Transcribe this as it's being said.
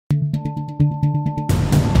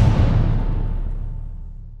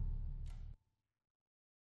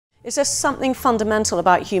Is there something fundamental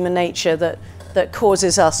about human nature that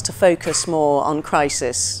causes us to focus more on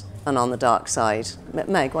crisis and on the dark side?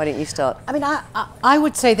 Meg, why don't you start? I mean, I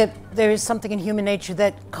would say that there is something in human nature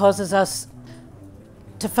that causes us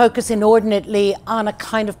to focus inordinately on a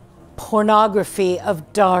kind of pornography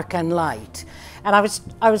of dark and light. And I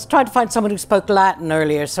was trying to find someone who spoke Latin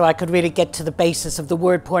earlier so I could really get to the basis of the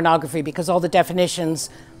word pornography, because all the definitions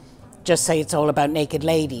just say it's all about naked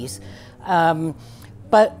ladies.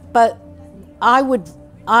 But I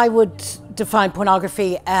would define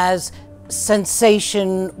pornography as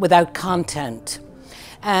sensation without content.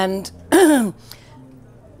 And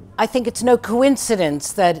I think it's no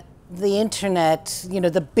coincidence that the internet, you know,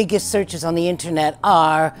 the biggest searches on the internet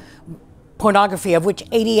are pornography, of which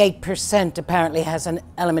 88% apparently has an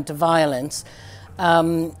element of violence,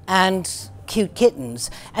 and cute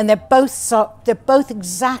kittens. And they're both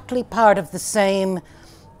exactly part of the same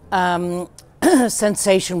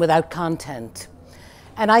sensation without content.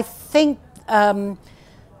 And I think that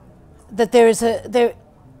there is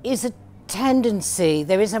a tendency,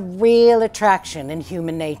 there is a real attraction in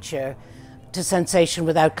human nature to sensation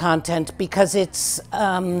without content, because it's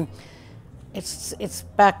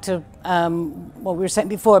back to what we were saying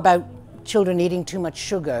before about children eating too much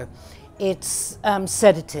sugar. It's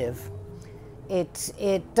sedative.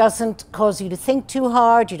 It doesn't cause you to think too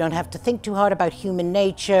hard. You don't have to think too hard about human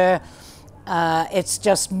nature. It's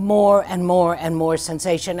just more and more and more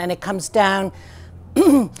sensation, and it comes down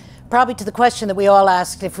probably to the question that we all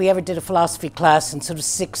asked if we ever did a philosophy class in sort of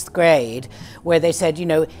 6th grade, where they said, you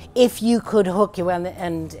know, if you could hook you,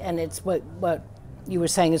 and it's what you were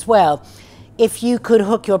saying as well, if you could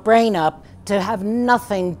hook your brain up to have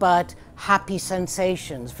nothing but happy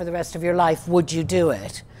sensations for the rest of your life, would you do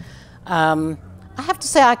it? I have to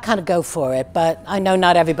say I kind of go for it, but I know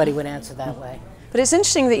not everybody would answer that way. But it's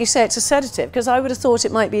interesting that you say it's a sedative, because I would have thought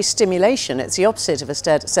it might be a stimulation. It's the opposite of a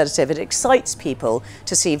sedative. It excites people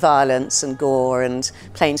to see violence and gore and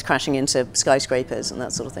planes crashing into skyscrapers and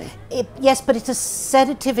that sort of thing. Yes, but it's a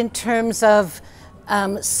sedative in terms of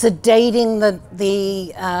sedating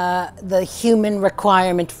the human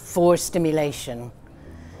requirement for stimulation.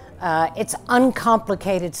 It's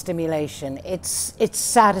uncomplicated stimulation. It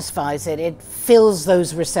satisfies it. It fills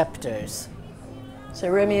those receptors. So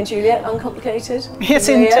Romeo and Juliet, uncomplicated? Yes,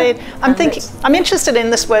 indeed. I'm interested in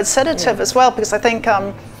this word sedative as well, because I think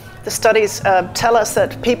the studies tell us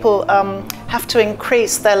that people have to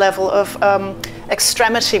increase their level of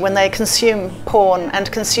extremity when they consume porn, and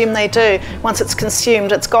consume they do. Once it's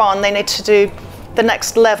consumed, it's gone. They need to do the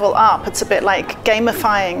next level up. It's a bit like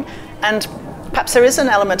gamifying, and perhaps there is an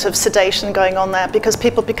element of sedation going on there, because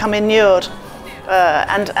people become inured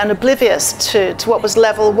and oblivious to what was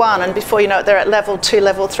level 1, and before you know it, they're at level 2,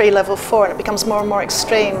 level 3, level 4, and it becomes more and more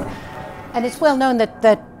extreme. And it's well known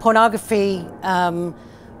that pornography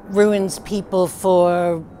ruins people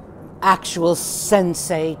for actual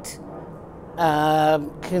sensate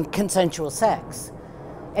consensual sex.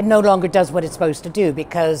 It no longer does what it's supposed to do,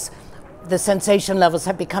 because the sensation levels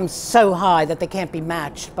have become so high that they can't be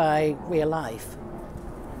matched by real life.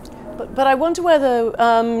 But I wonder whether,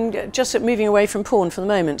 just moving away from porn for the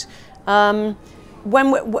moment,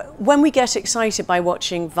 when we get excited by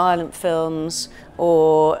watching violent films,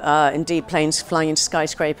 or indeed planes flying into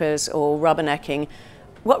skyscrapers or rubbernecking,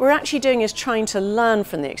 what we're actually doing is trying to learn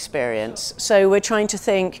from the experience. So we're trying to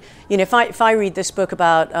think, you know, if I read this book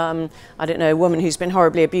about, I don't know, a woman who's been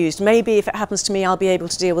horribly abused, maybe if it happens to me, I'll be able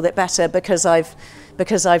to deal with it better because I've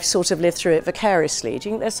sort of lived through it vicariously. Do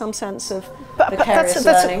you think there's some sense of vicarious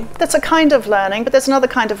learning? That's a kind of learning, but there's another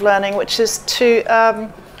kind of learning, which is to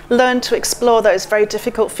learn to explore those very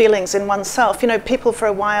difficult feelings in oneself. You know, people for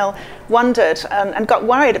a while wondered and got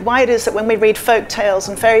worried why it is that when we read folk tales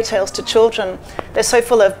and fairy tales to children, they're so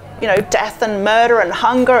full of, you know, death and murder and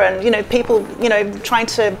hunger and, you know, people, you know, trying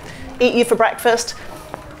to eat you for breakfast.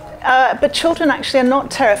 But children actually are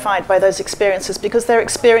not terrified by those experiences, because they're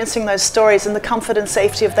experiencing those stories in the comfort and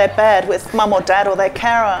safety of their bed with mum or dad or their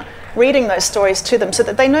carer reading those stories to them, so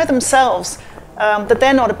that they know themselves that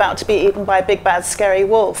they're not about to be eaten by a big bad scary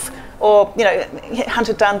wolf, or, you know,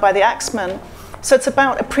 hunted down by the axeman. So it's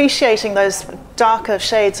about appreciating those darker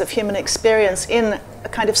shades of human experience in a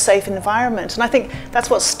kind of safe environment. And I think that's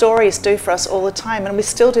what stories do for us all the time, and we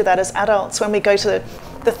still do that as adults when we go to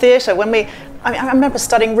the theatre. I remember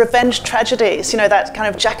studying revenge tragedies, you know, that kind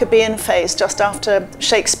of Jacobean phase just after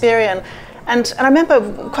Shakespearean. And I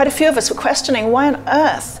remember quite a few of us were questioning, why on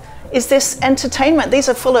earth is this entertainment? These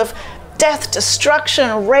are full of death,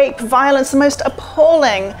 destruction, rape, violence, the most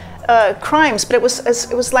appalling crimes. But it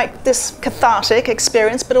was like this cathartic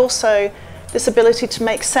experience, but also this ability to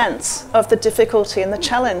make sense of the difficulty and the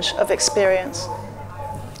challenge of experience.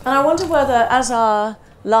 And I wonder whether, as our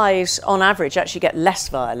lives on average actually get less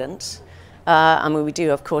violent, I mean, we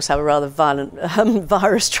do of course have a rather violent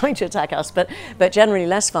virus trying to attack us, but generally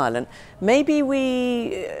less violent, maybe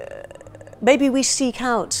we seek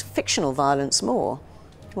out fictional violence more.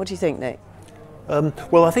 What do you think, Nick?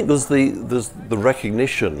 Well, I think there's the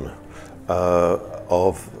recognition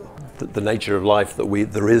of the nature of life, that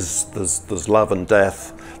there's love and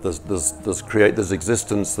death, there's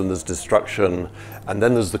existence and there's destruction, and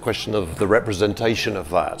then there's the question of the representation of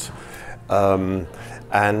that.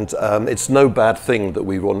 It's no bad thing that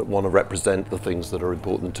we want to represent the things that are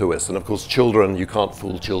important to us. And of course, children, you can't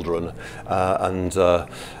fool children,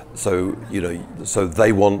 so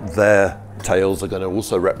they want their tales are going to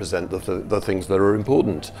also represent the things that are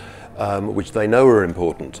important, which they know are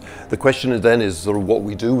important. The question then is sort of what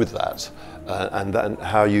we do with that, and then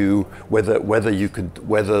how you whether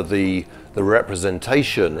the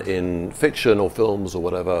representation in fiction or films or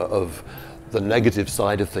whatever of the negative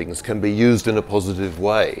side of things can be used in a positive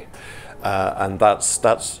way, and that's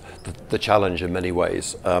the challenge in many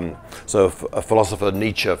ways. So a philosopher,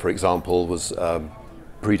 Nietzsche, for example, was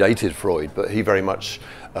predated Freud, but he very much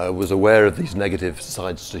was aware of these negative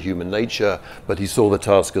sides to human nature, but he saw the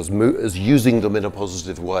task as using them in a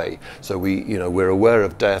positive way. So we're aware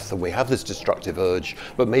of death and we have this destructive urge,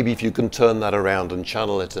 but maybe if you can turn that around and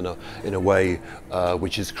channel it in a way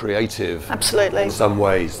which is creative. Absolutely. In some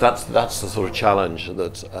ways, that's the sort of challenge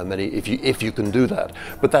that if you can do that.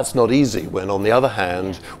 But that's not easy when, on the other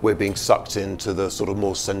hand, we're being sucked into the sort of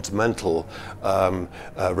more sentimental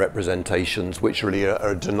representations, which really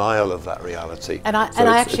are a denial of that reality.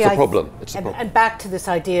 It's a problem. And back to this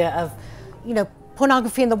idea of,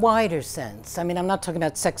 pornography in the wider sense. I mean, I'm not talking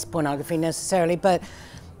about sex pornography necessarily, but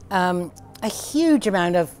a huge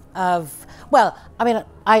amount of well, I mean,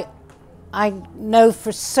 I know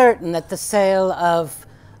for certain that the sale of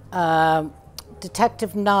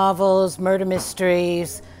detective novels, murder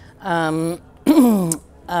mysteries, violent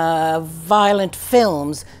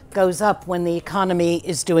films goes up when the economy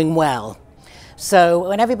is doing well. So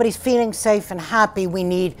when everybody's feeling safe and happy, we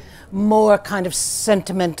need more kind of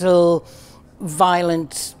sentimental,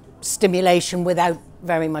 violent stimulation without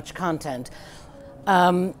very much content.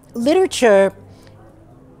 Literature,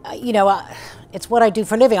 it's what I do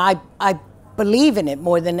for a living. I believe in it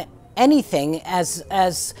more than anything as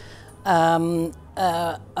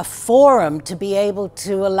a forum to be able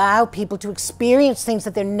to allow people to experience things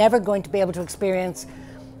that they're never going to be able to experience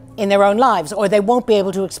in their own lives, or they won't be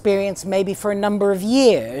able to experience maybe for a number of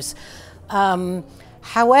years.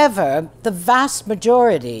 However, the vast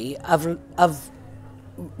majority of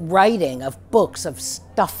writing, of books, of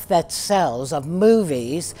stuff that sells, of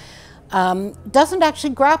movies, doesn't actually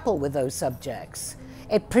grapple with those subjects.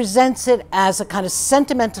 It presents it as a kind of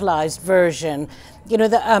sentimentalized version.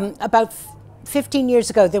 About 15 years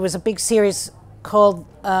ago, there was a big series called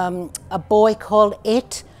A Boy Called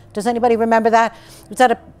It. Does anybody remember that? It was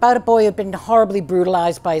about a boy who had been horribly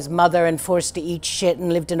brutalized by his mother and forced to eat shit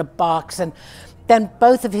and lived in a box. And then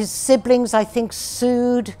both of his siblings, I think,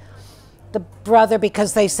 sued the brother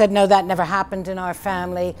because they said, no, that never happened in our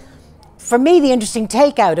family. For me, the interesting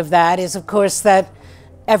takeout of that is, of course, that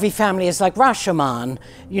every family is like Rashomon.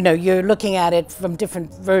 You're looking at it from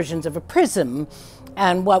different versions of a prism.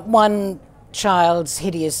 And what one child's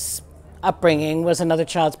hideous upbringing was another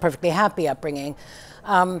child's perfectly happy upbringing.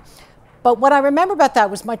 But what I remember about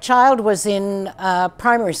that was my child was in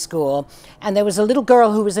primary school, and there was a little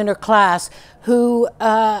girl who was in her class who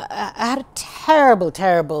had a terrible,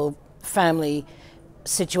 terrible family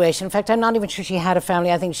situation. In fact, I'm not even sure she had a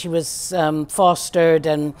family. I think she was fostered,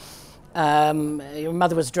 and her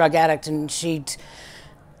mother was a drug addict, and she'd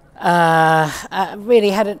really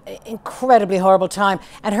had an incredibly horrible time.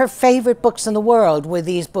 And her favorite books in the world were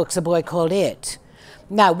these books, A Boy Called It.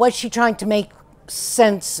 Now, was she trying to make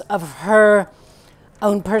sense of her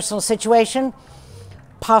own personal situation?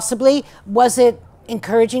 Possibly. Was it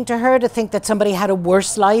encouraging to her to think that somebody had a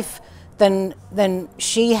worse life than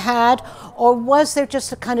she had? Or was there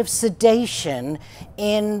just a kind of sedation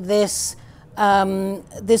in this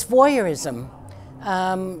this voyeurism?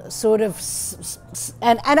 And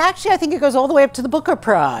actually I think it goes all the way up to the Booker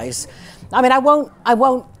Prize. I mean, I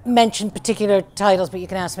won't mention particular titles, but you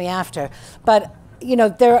can ask me after. But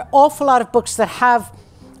there are an awful lot of books that have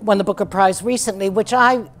won the Booker Prize recently, which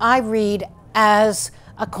I read as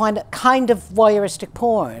a kind of voyeuristic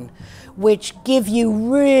porn, which give you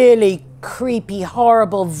really creepy,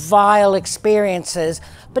 horrible, vile experiences,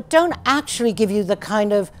 but don't actually give you the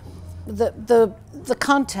kind of the the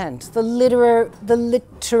content, the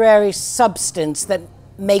literary substance that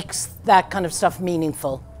makes that kind of stuff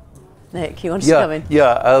meaningful. Nick, you want to come in?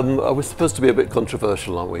 Yeah, we're supposed to be a bit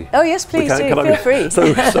controversial, aren't we? Oh yes, please do. Feel free.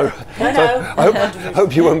 I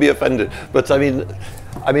hope you won't be offended. But I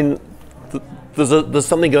mean, there's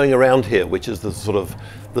something going around here, which is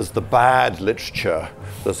there's the bad literature,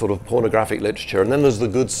 the sort of pornographic literature, and then there's the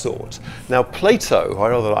good sort. Now Plato,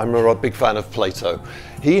 I'm a big fan of Plato.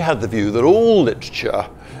 He had the view that all literature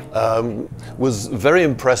was very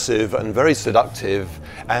impressive and very seductive,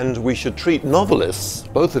 and we should treat novelists,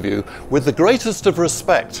 both of you, with the greatest of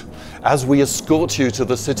respect as we escort you to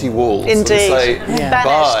the city walls. Indeed. And say,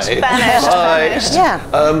 Banished, banished.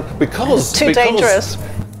 Yeah. Because too dangerous.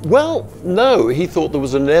 Well, no, he thought there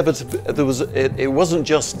was it wasn't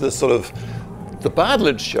just the sort of the bad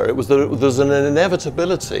literature, it was that there's an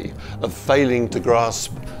inevitability of failing to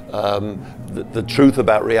grasp the truth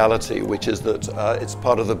about reality, which is that it's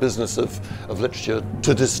part of the business of literature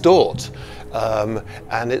to distort,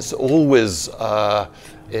 and it's always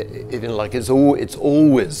it's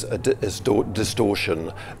always a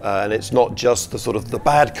distortion, and it's not just the sort of the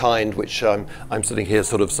bad kind, which I'm sitting here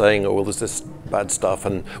sort of saying, oh well, there's this bad stuff,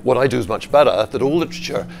 and what I do is much better. That all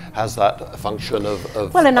literature has that function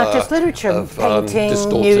of well, and not just literature,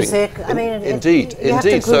 painting, music. I mean, indeed. Have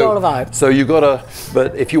to include all of art. So you gotta,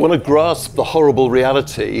 but if you want to grasp the horrible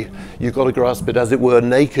reality, you've got to grasp it, as it were,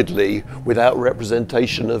 nakedly, without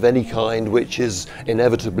representation of any kind, which is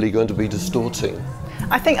inevitably going to be distorting.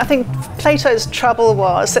 I think Plato's trouble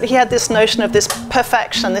was that he had this notion of this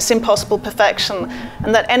perfection, this impossible perfection,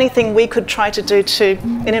 and that anything we could try to do to,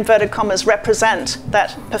 in inverted commas, represent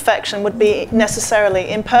that perfection would be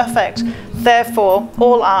necessarily imperfect. Therefore,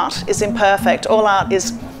 all art is imperfect, all art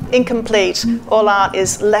is incomplete, all art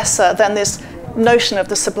is lesser than this notion of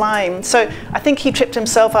the sublime. So I think he tripped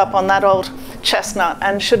himself up on that old chestnut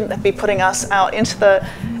and shouldn't be putting us out into the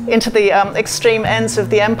extreme ends of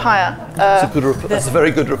the empire. That's a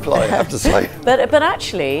very good reply, I have to say. But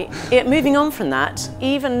actually, moving on from that,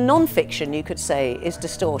 even non-fiction, you could say, is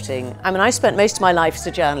distorting. I mean, I spent most of my life as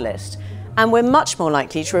a journalist, and we're much more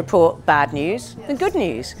likely to report bad news than good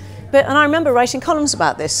news. And I remember writing columns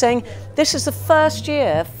about this, saying this is the first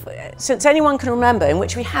year since anyone can remember in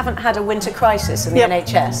which we haven't had a winter crisis in the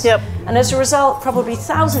NHS. Yep. And as a result, probably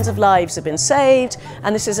thousands of lives have been saved,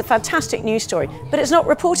 and this is a fantastic news story. But it's not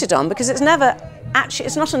reported on because it's never actually,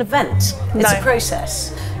 it's not an event, it's a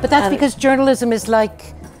process. But that's because journalism is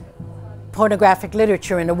like pornographic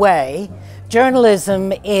literature in a way.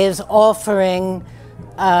 Journalism is offering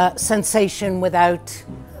sensation without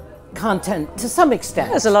content to some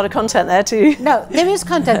extent. There's a lot of content there too. No, there is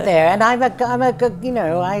content there, and I'm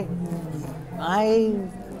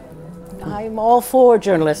all for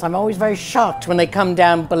journalists. I'm always very shocked when they come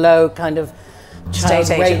down below kind of child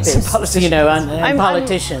state agents and politicians, and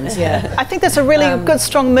politicians. Yeah. I think there's a really good,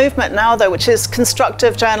 strong movement now, though, which is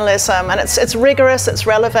constructive journalism, and it's rigorous, it's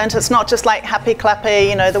relevant. It's not just like happy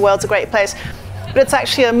clappy, the world's a great place. But it's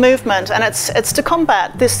actually a movement, and it's to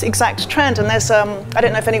combat this exact trend. And there's, I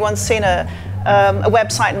don't know if anyone's seen a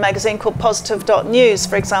website and magazine called positive.news,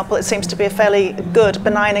 for example. It seems to be a fairly good,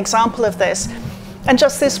 benign example of this. And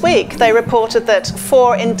just this week, they reported that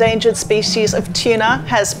 4 endangered species of tuna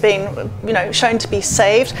has been, shown to be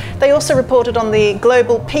saved. They also reported on the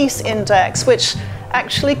Global Peace Index, which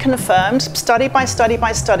actually confirmed, study by study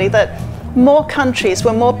by study, that more countries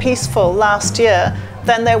were more peaceful last year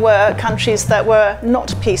than there were countries that were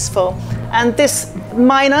not peaceful. And this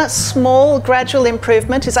minor, small, gradual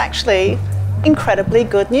improvement is actually incredibly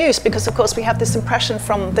good news, because of course we have this impression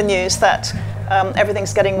from the news that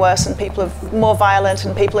everything's getting worse and people are more violent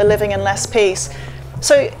and people are living in less peace.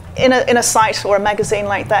 So in a site or a magazine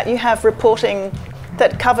like that, you have reporting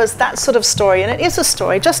that covers that sort of story, and it is a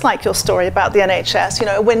story just like your story about the NHS,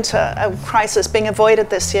 a winter, a crisis being avoided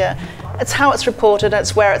this year. It's how it's reported,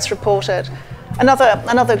 it's where it's reported.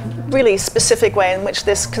 Another really specific way in which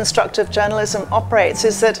this constructive journalism operates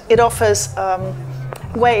is that it offers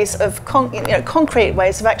ways of concrete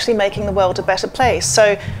ways of actually making the world a better place.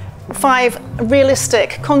 So 5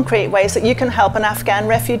 realistic, concrete ways that you can help an Afghan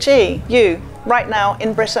refugee, right now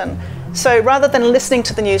in Britain. So rather than listening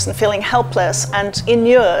to the news and feeling helpless and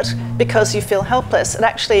inured because you feel helpless, it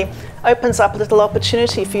actually opens up a little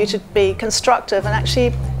opportunity for you to be constructive and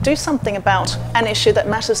actually do something about an issue that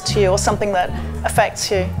matters to you or something that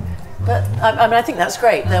affects you. But I think that's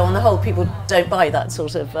great, though on the whole people don't buy that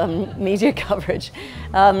sort of media coverage.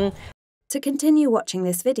 To continue watching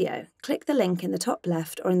this video, click the link in the top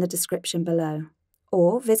left or in the description below.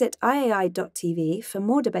 Or visit iai.tv for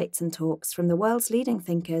more debates and talks from the world's leading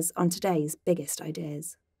thinkers on today's biggest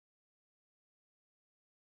ideas.